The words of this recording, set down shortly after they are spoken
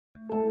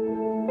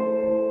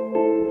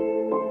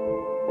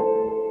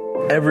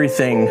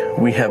everything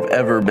we have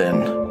ever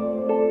been,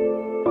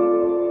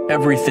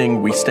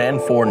 everything we stand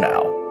for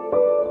now,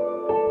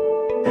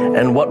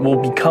 and what will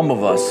become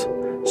of us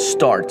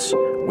starts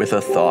with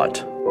a thought.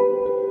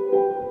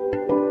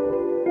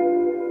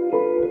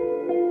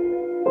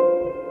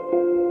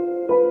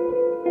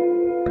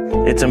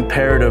 It's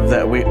imperative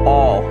that we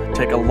all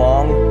take a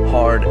long,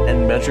 hard,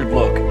 and measured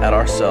look at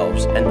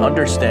ourselves and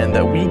understand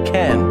that we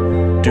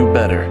can do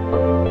better,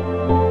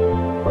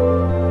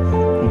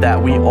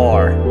 that we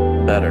are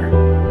better.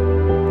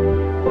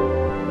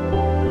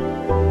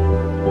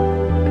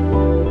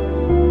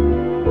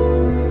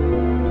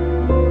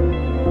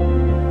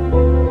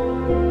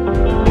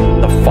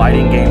 The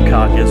Fighting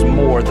Gamecock is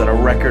more than a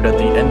record at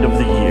the end of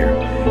the year.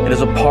 It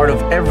is a part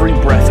of every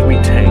breath we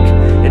take.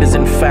 It is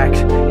in fact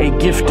a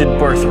gifted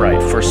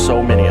birthright for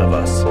so many of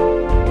us.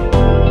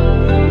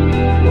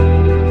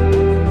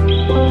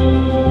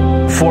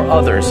 For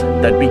others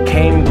that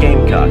became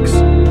Gamecocks,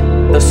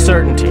 the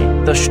certainty,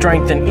 the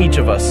strength in each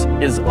of us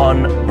is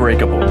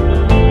unbreakable.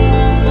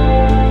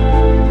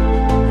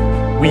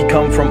 We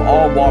come from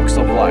all walks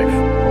of life,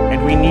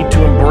 and we need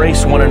to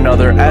embrace one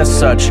another as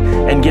such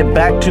and get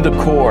back to the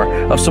core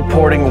of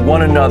supporting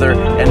one another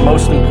and,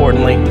 most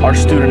importantly, our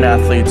student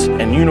athletes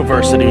and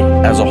university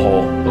as a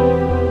whole.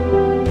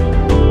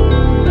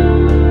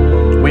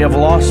 We have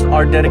lost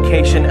our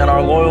dedication and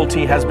our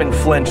loyalty has been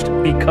flinched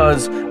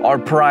because our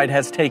pride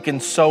has taken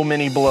so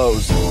many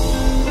blows.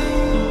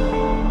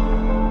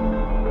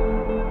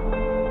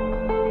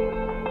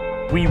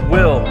 We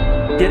will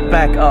get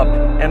back up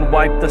and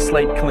wipe the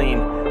slate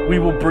clean. We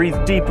will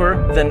breathe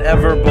deeper than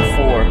ever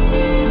before.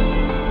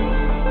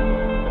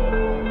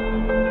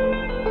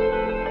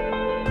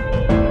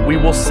 We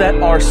will set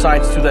our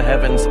sights to the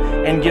heavens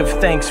and give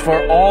thanks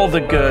for all the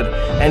good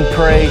and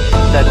pray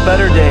that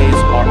better days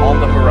are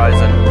on the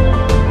horizon.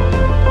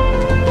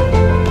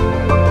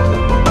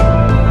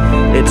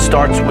 It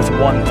starts with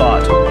one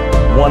thought,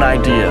 one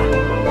idea,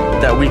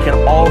 that we can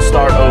all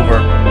start over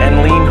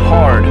and lean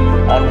hard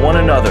on one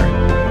another,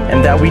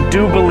 and that we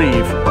do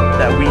believe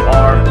that we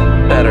are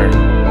better.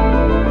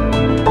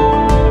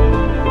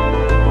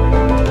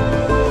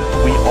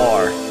 We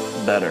are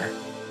better.